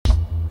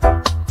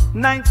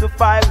9 to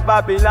 5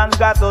 Babylon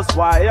got us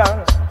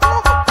wired.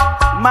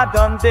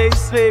 Modern day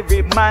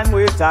slavery, man,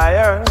 we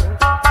tired.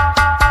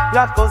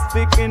 Got us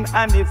picking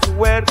and it's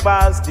well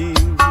past due.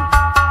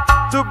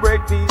 To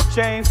break these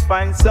chains,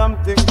 find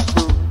something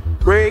true.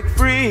 Break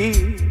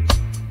free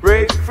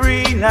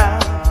now.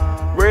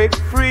 Break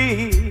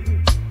free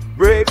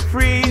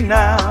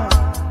now.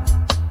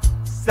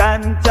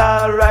 Stand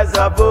tall, rise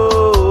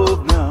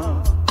above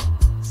now.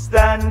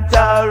 Stand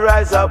tall,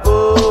 rise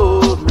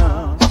above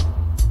now.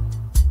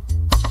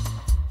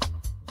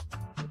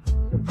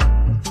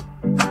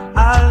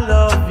 I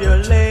love your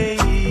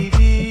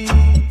lady.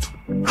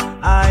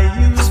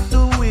 I used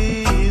to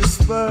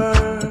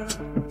whisper,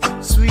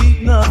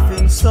 sweet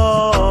nothing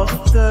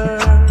softer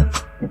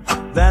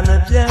than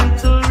a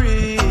gentle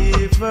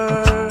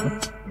river.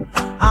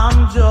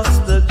 I'm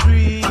just a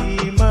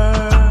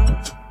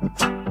dreamer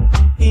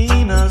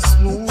in a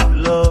smooth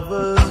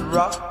lover's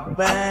rock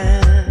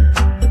band.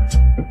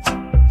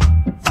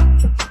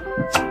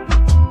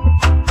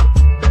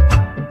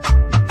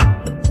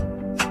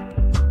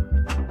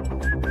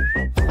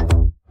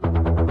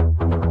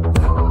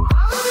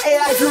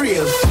 AI for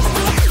real.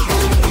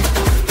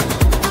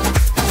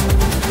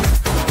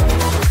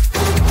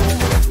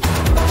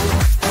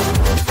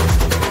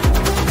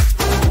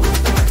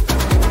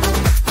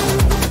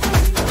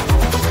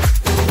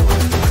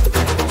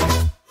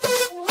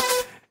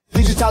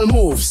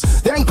 Moves,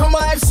 then come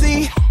alive,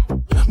 see.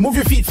 Move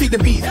your feet, feed the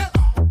beat.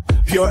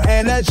 Pure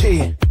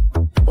energy.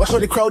 Watch how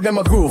the crowd them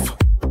a groove.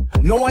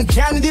 No one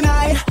can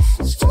deny.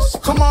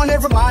 Come on,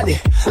 everybody,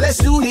 let's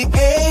do the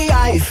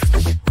AI.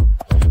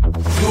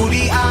 Do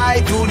the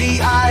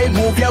I,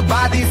 move your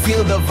body,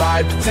 feel the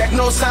vibe.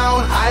 Techno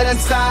sound, island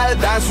style,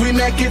 dance, we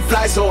make it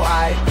fly so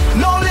high.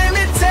 No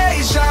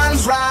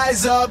limitations,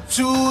 rise up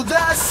to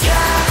the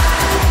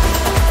sky.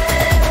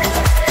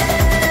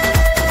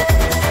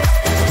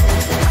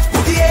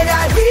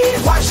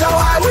 Watch how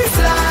high we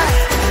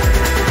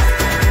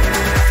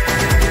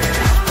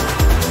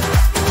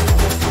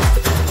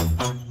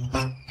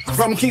fly.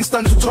 From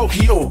Kingston to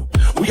Tokyo,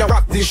 we a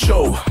rock this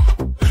show.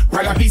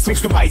 Raga beats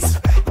mixed with bites,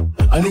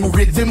 a new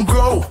rhythm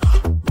grow.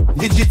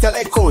 Digital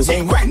echoes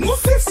ain't right, no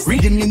fifth.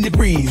 Rhythm in the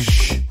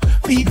breeze,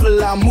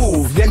 people are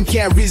moved, them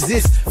can't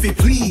resist, fi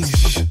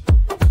please.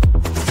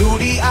 Do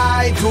the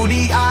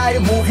I,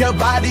 move your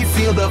body,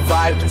 feel the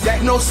vibe.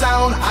 Techno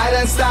sound,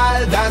 island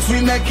style, dance,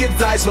 we make it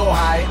fly so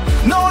high.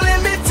 No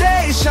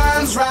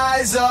limitations,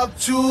 rise up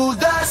to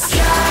the sky.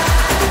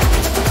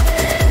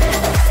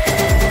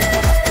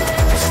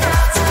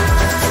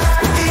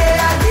 The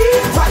AI,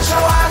 watch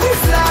how high we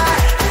fly.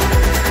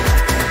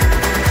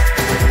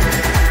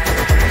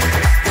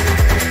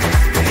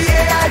 The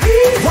AI,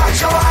 watch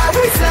how high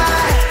we fly.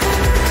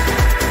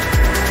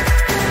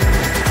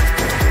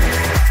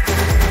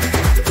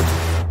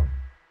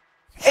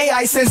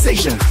 AI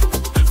sensation,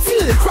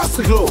 feel it across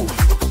the globe.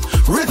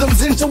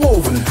 Rhythms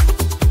interwoven,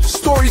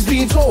 stories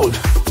being told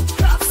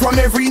from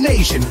every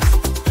nation.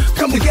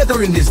 Come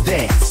together in this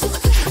dance,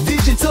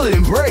 digital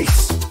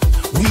embrace.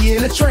 We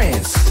in a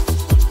trance.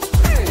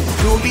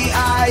 Do the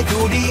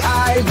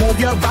I, move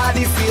your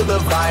body, feel the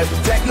vibe.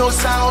 Techno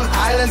sound,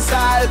 island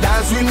style,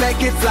 dance, we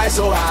make it fly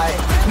so high.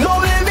 No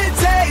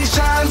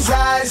limitations,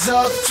 rise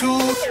up to.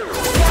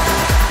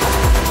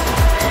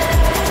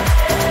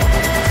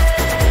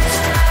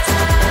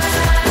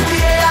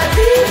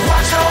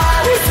 Watch how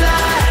high we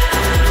fly.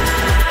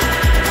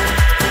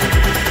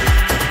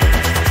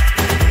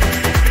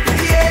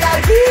 The AI,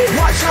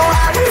 watch how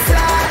high we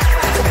fly.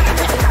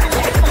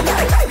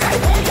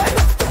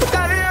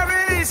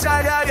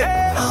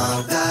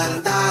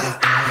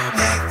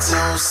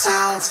 Ecto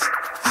sounds,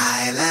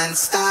 island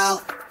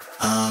style,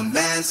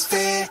 man's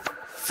fear,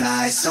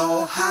 fly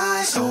so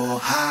high, so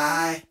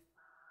high.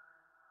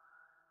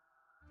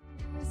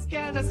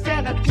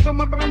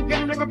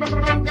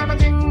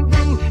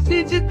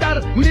 Digital,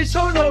 we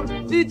show no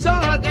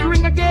digital, they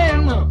ring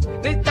again.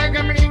 They tag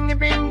a ring,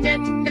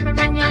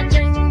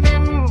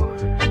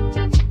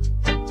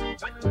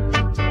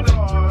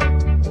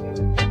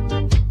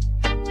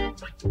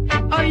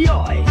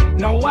 Ayoy,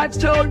 now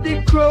watch how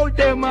the crowd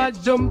them a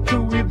jump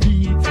to we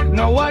beat.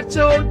 Now watch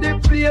how the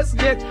place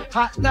get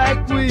hot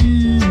like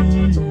weed.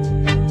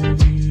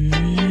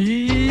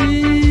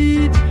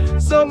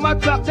 Some a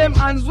clap them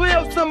hands way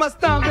up, some a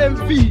stamp them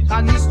feet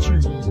on the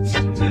street.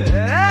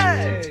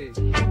 Hey!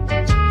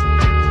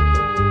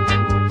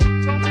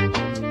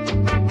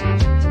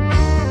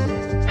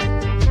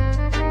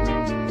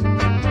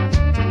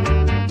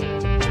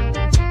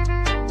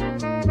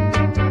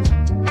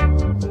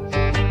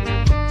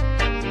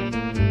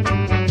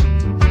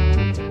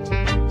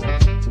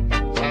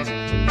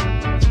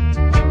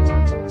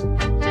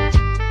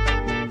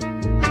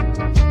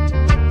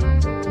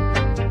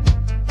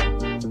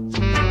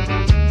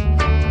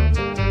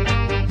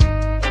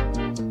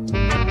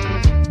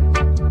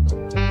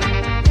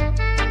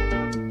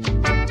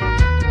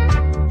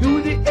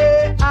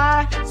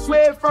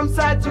 From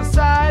side to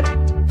side,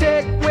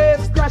 take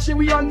waves crashing,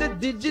 we on the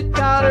digital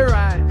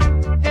ride.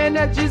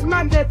 Energy's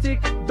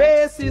magnetic,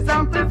 bass is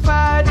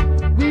amplified.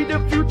 We the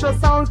future the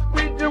sound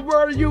with the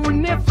world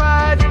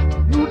unified.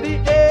 Do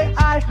the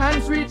AI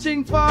hands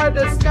reaching for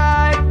the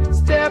sky.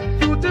 Step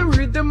to the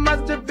rhythm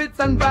as the beats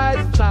and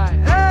vibes fly.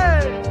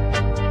 Hey!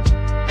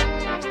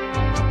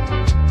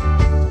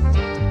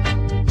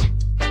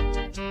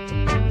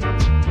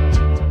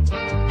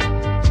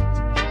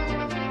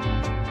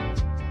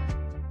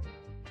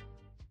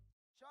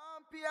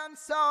 Champion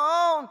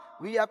sound,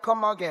 we are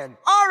come again.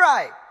 All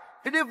right.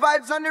 The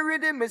vibes on the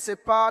rhythm is a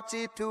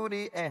party to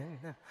the end.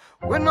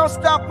 We no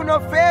stop, we no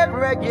fail,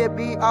 reggae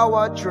be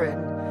our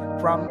trend.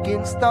 From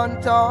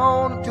Kingston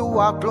town to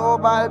a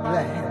global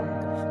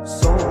blend.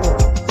 So,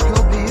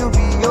 you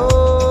be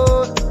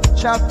your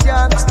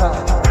champion star.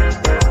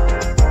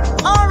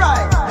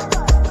 Alright.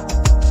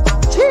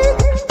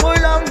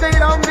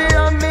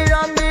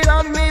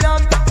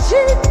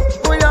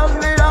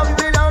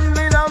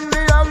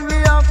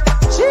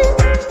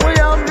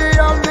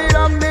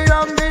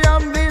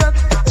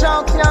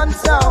 Champion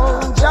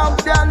sound,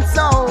 champion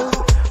sound.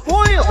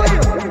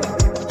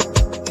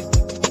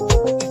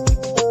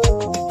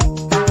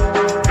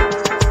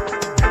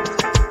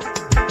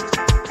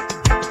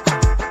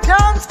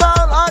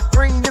 Dancehall hot,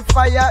 bring the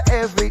fire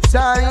every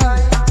time.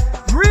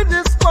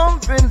 Riddims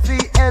pumping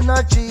the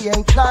energy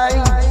and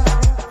climb.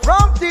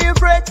 From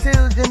daybreak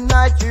till the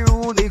night you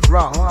rule the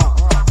ground.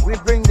 We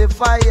bring the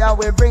fire,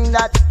 we bring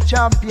that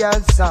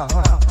champion sound.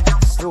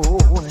 So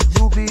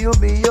you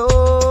be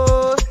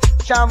your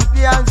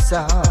champion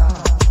sound.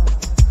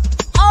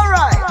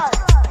 Alright.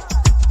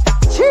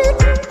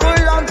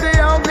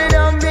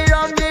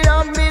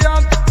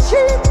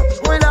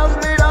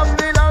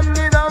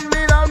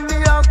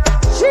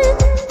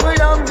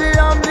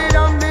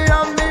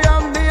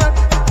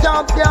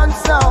 Champion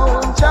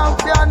sound,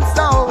 champion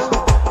sound.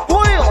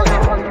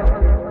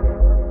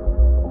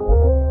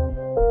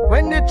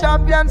 When the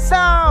champion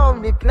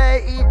sound, we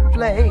play it,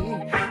 play.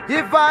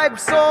 The vibe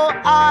so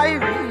high,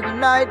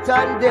 night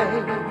and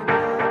day.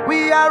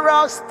 We are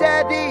rock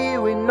steady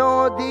with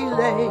no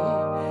delay.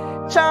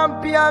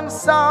 Champion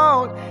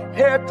sound,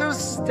 here to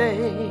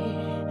stay.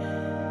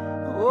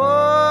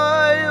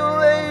 Whoa,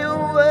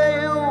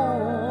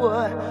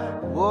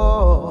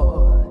 whoa,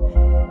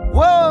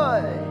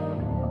 whoa.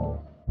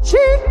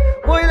 Cheek,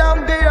 we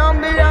don't be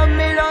on.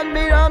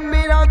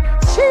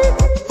 Cheek,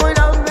 we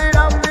don't be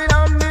on.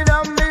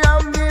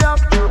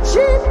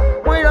 Cheek,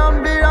 we don't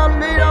be on.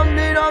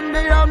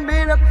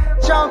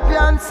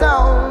 Champion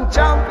sound,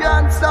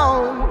 champion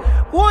sound.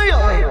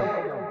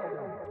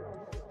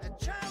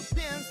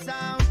 Champion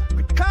sound,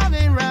 we're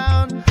coming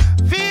round.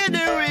 Feel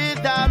the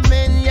rhythm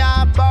in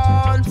your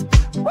bones.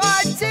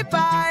 Party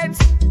vibes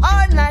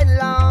all night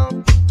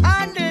long.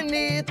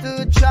 Underneath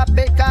the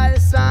tropical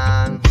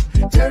sun.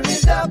 Turn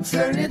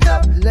it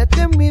up, let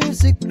the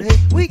music play.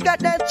 We got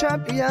that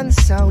champion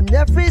sound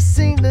every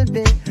single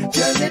day.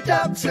 Turn it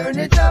up,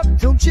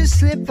 don't you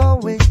slip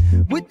away.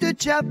 With the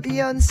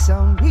champion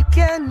sound, we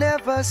can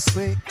never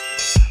sway.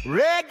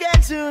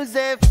 Reggae tunes,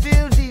 they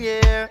fill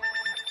the air.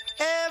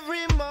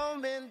 Every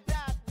moment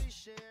that we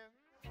share.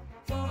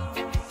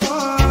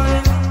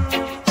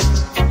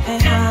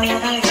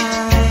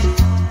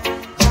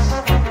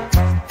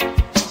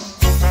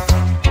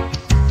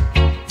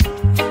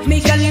 Me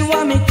girl, you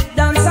want me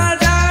dancehall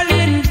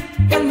darling.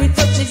 When we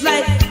touch it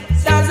like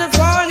stars are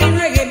falling.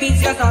 Reggae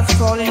beats got us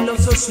falling. Love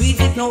so sweet,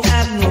 it no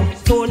have no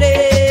stolen.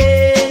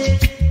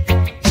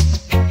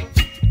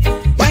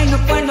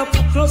 Wind up,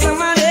 closer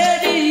my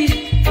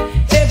lady.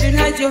 Every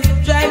night you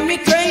drive me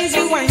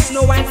crazy. Wine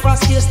slow, wine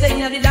fast, you're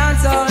staying at the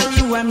dance hall.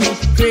 You and me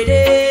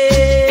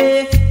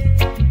ready.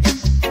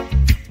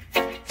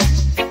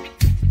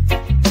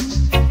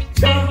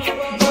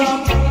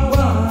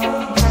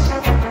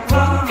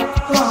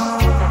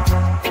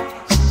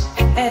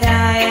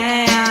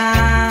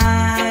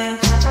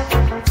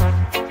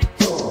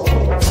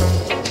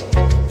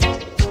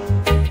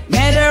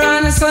 Met her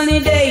on a sunny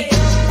day.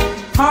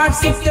 Heart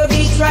skipped the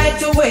beat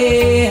right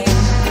away.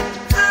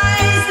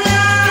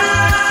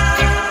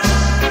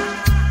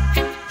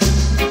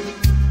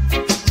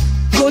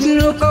 Couldn't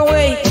look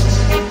away.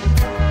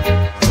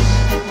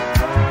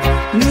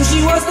 Knew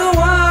she was the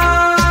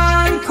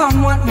one,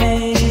 come what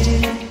may.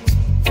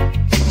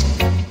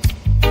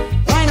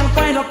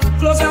 Wind up,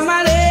 closer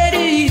my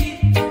lady.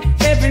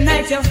 Every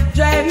night you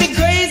drive me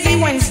crazy.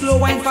 Wine slow,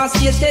 wine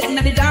fast, you're sitting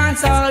at the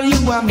dance hall. You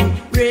want me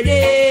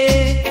ready.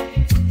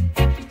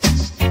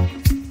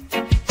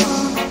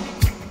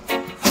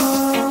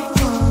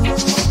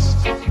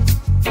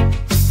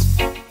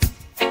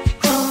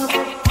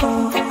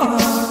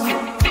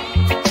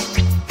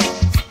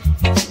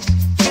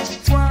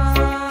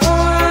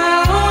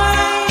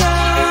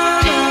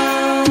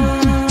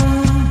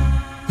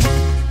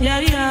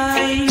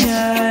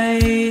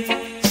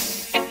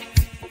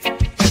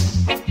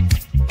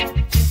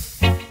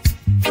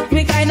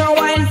 Me kind of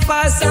wine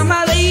fast, I'm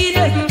a lady.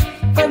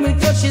 When we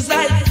touch, it's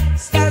like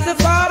stars are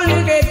falling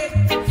again.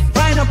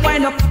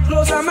 Wind up,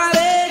 close, I'm a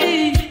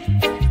lady.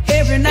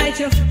 Every night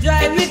you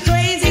drive me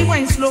crazy.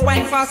 Wine slow,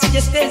 wine fast, you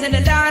just stays in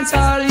the dance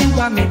hall. You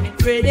got me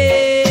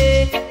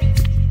ready.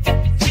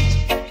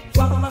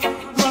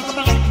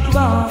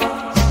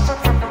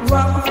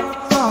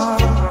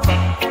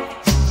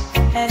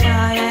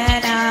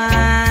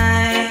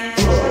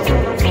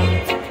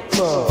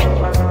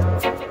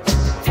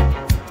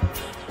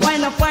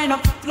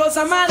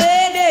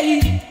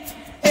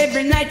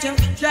 Every night you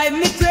drive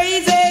me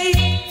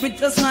crazy.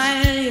 With a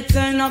smile you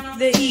turn up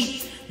the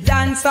heat.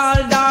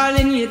 Dancehall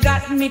darling, you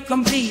got me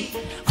complete.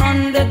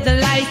 Under the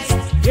lights,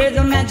 you're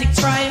the magic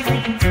tribe.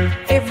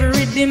 Every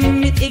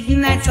rhythm it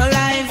ignites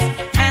alive.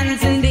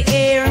 Hands in the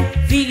air,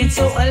 feeling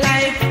so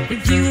alive.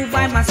 With you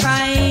by my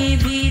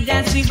side, we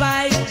dance, we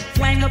vibe.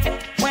 Wind up,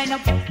 wind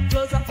up.